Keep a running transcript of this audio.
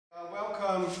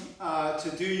welcome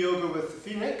to Do Yoga with the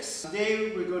Phoenix.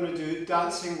 Today we're going to do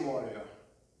Dancing Warrior.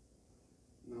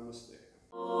 Namaste.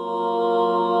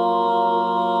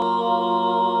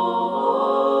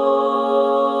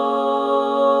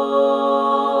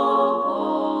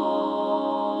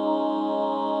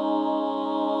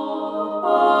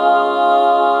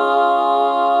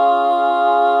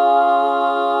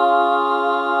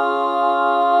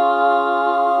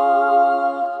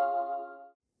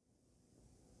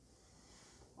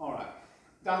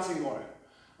 Dancing Warrior.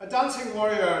 A Dancing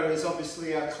Warrior is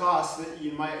obviously a class that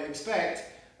you might expect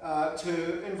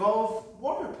to involve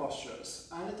warrior postures,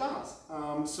 and it does.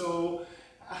 So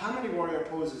how many warrior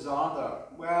poses are there?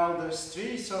 Well, there's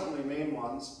three certainly main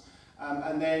ones,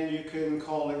 and then you can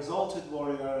call exalted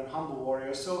warrior and humble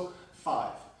warrior, so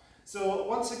 5. So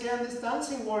once again, this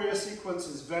Dancing Warrior sequence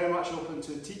is very much open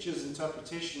to teacher's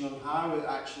interpretation on how it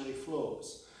actually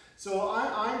flows. So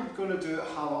I'm going to do it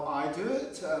how I do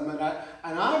it,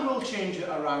 and I will change it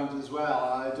around as well.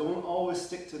 I don't always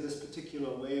stick to this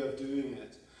particular way of doing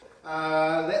it.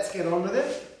 Let's get on with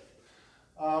it.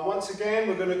 Once again,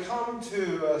 we're going to come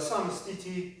to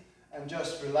Samastiti and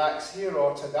just relax here,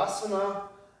 or Tadasana,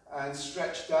 and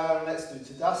stretch down. Let's do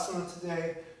Tadasana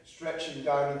today, stretching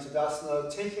down in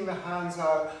Tadasana, taking the hands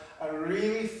out and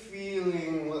really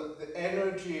feeling the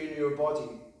energy in your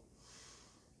body.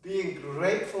 Being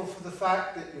grateful for the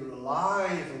fact that you're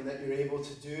alive and that you're able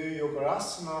to do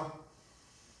Yogarasana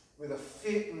with a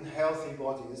fit and healthy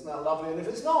body. Isn't that lovely? And if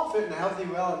it's not fit and healthy,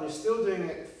 well, and you're still doing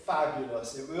it,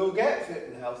 fabulous. It will get fit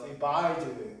and healthy by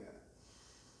doing it.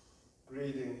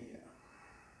 Breathing here.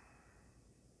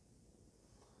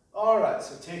 Alright,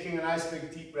 so taking a nice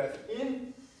big deep breath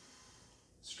in,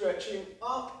 stretching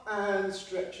up and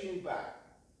stretching back.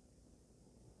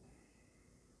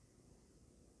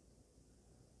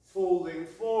 Folding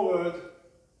forward,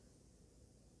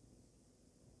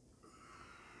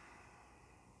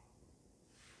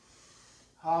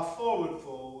 half forward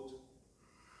fold,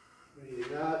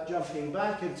 breathing out, jumping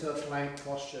back into a plank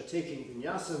posture, taking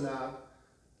vinyasa now,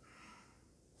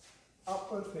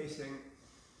 upward facing,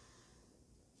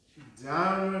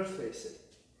 downward facing,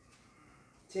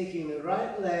 taking the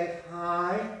right leg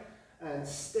high and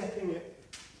stepping it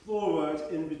forward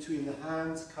in between the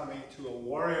hands, coming to a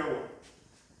warrior one.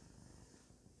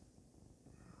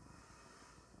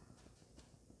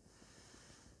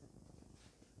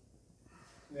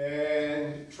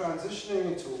 Then transitioning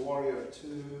into Warrior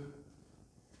 2.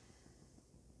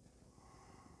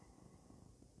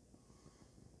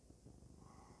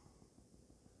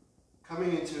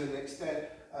 Coming into an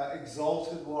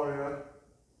exalted warrior.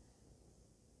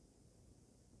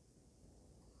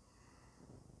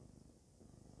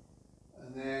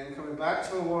 And then coming back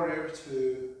to a Warrior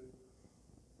 2.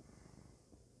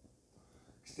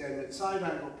 Extended side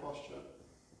angle posture.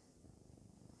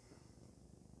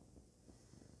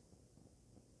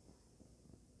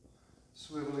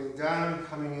 Swiveling down,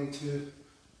 coming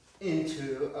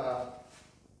into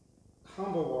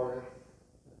humble warrior.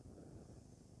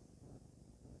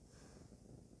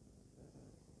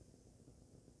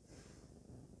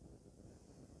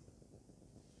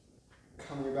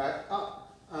 Coming back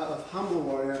up out of humble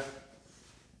warrior,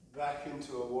 back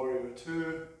into a warrior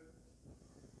 2.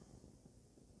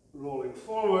 Rolling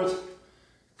forward,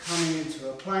 coming into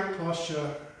a plank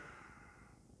posture.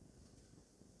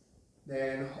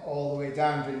 Then all the way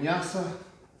down vinyasa,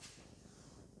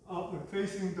 upward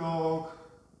facing dog,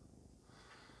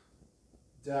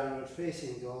 downward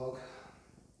facing dog,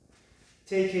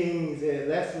 taking the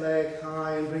left leg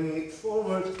high and bringing it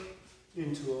forward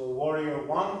into a warrior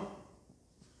 1,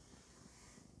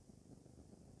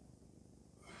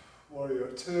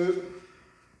 warrior 2,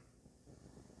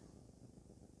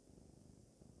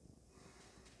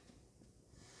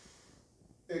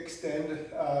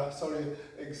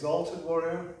 exalted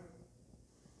warrior,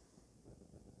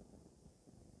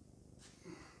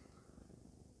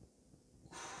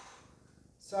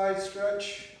 side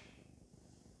stretch,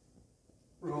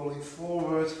 rolling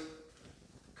forward,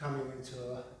 coming into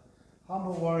a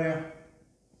humble warrior,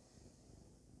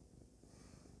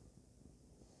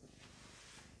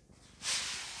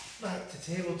 back to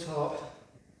tabletop,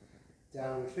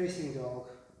 downward facing dog,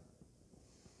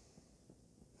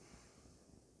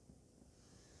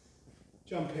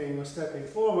 jumping or stepping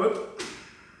forward,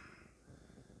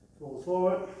 fold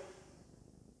forward,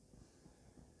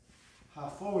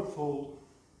 half forward fold,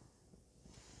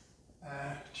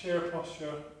 chair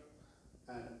posture,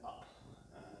 and up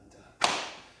and down.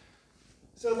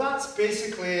 So that's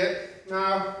basically it.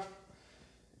 Now,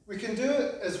 we can do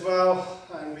it as well,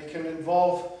 and we can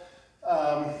involve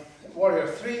Warrior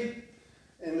 3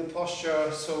 in the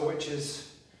posture, so which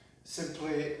is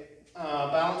simply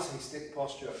balancing stick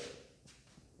posture,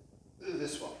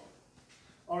 this one.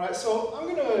 Alright, so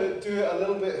I'm going to do it a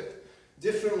little bit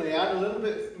differently, add a little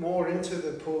bit more into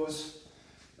the pose,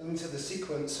 into the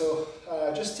sequence. So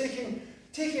just taking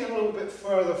a little bit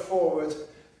further forward,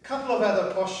 a couple of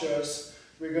other postures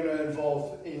we're going to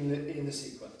involve in the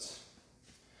sequence.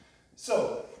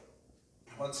 So,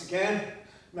 once again,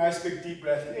 nice big deep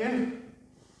breath in,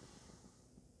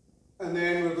 and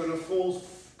then we're going to fold,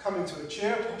 come into a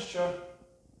chair posture.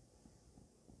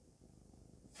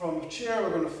 From the chair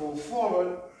we're going to fold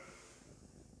forward,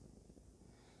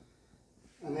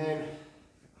 and then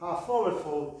half forward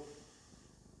fold,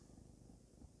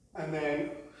 and then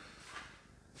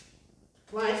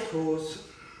plank pose,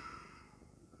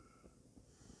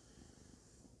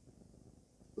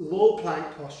 low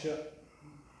plank posture,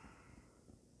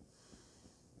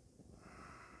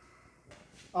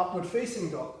 upward facing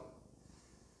dog,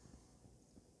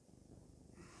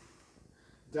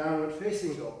 downward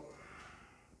facing dog,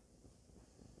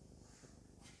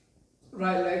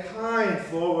 right leg high and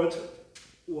forward,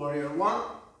 warrior one,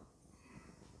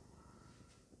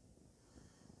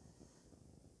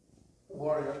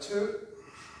 warrior two,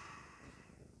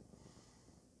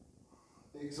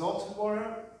 exalted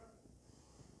warrior,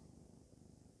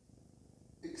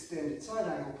 extended side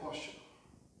angle posture,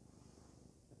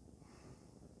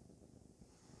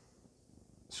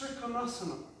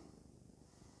 Trikonasana,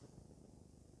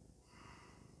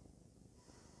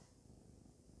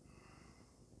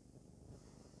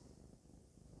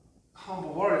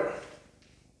 humble warrior,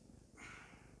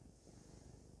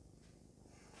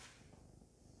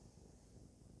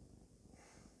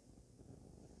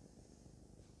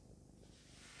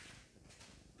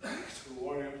 back to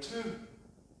warrior two,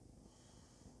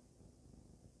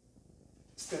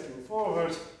 stepping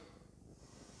forward,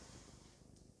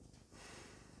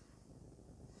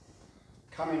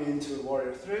 coming into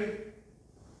warrior three,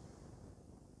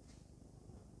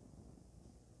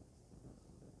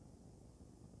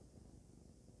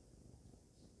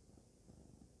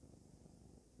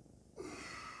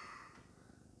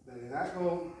 letting that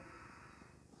go,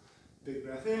 big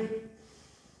breath in,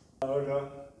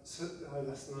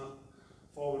 that's not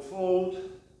forward fold,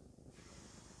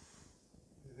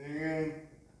 breathing in,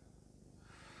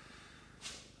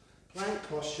 plank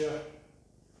posture,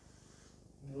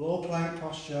 low plank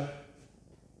posture,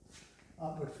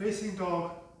 upward facing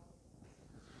dog,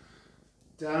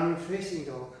 downward facing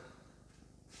dog,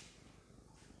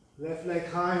 left leg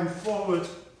high and forward,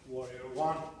 warrior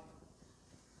one,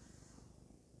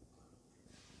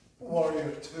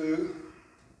 warrior two,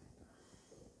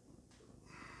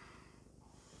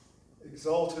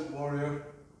 exalted warrior,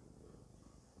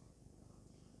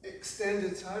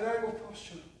 extended side angle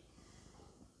posture,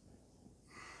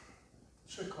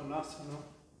 Trikonasana,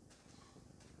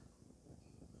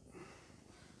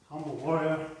 humble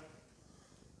warrior,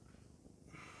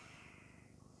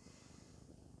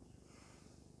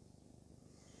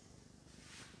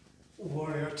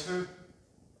 warrior two,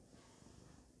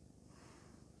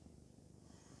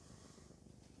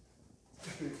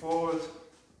 stepping forward,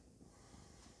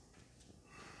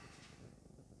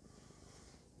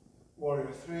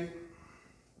 warrior three,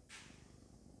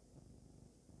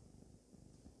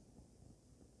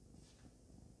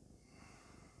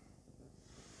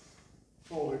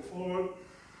 folding forward,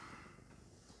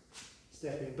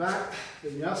 stepping back,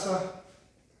 vinyasa,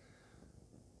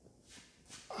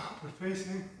 upward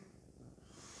facing,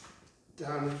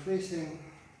 downward facing,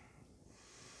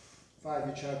 5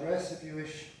 Ujjayi breaths if you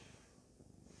wish.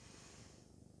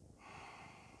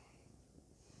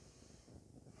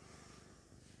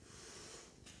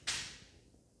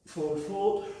 Forward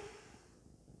fold,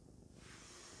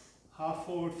 half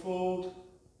forward fold,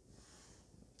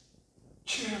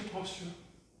 chair posture,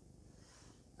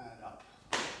 and up.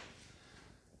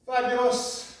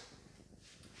 Fabulous.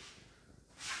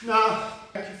 Now,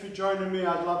 thank you for joining me.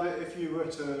 I'd love it if you were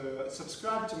to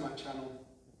subscribe to my channel.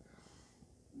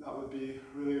 That would be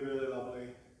really, really lovely.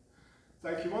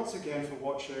 Thank you once again for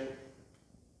watching.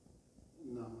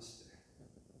 Namaste.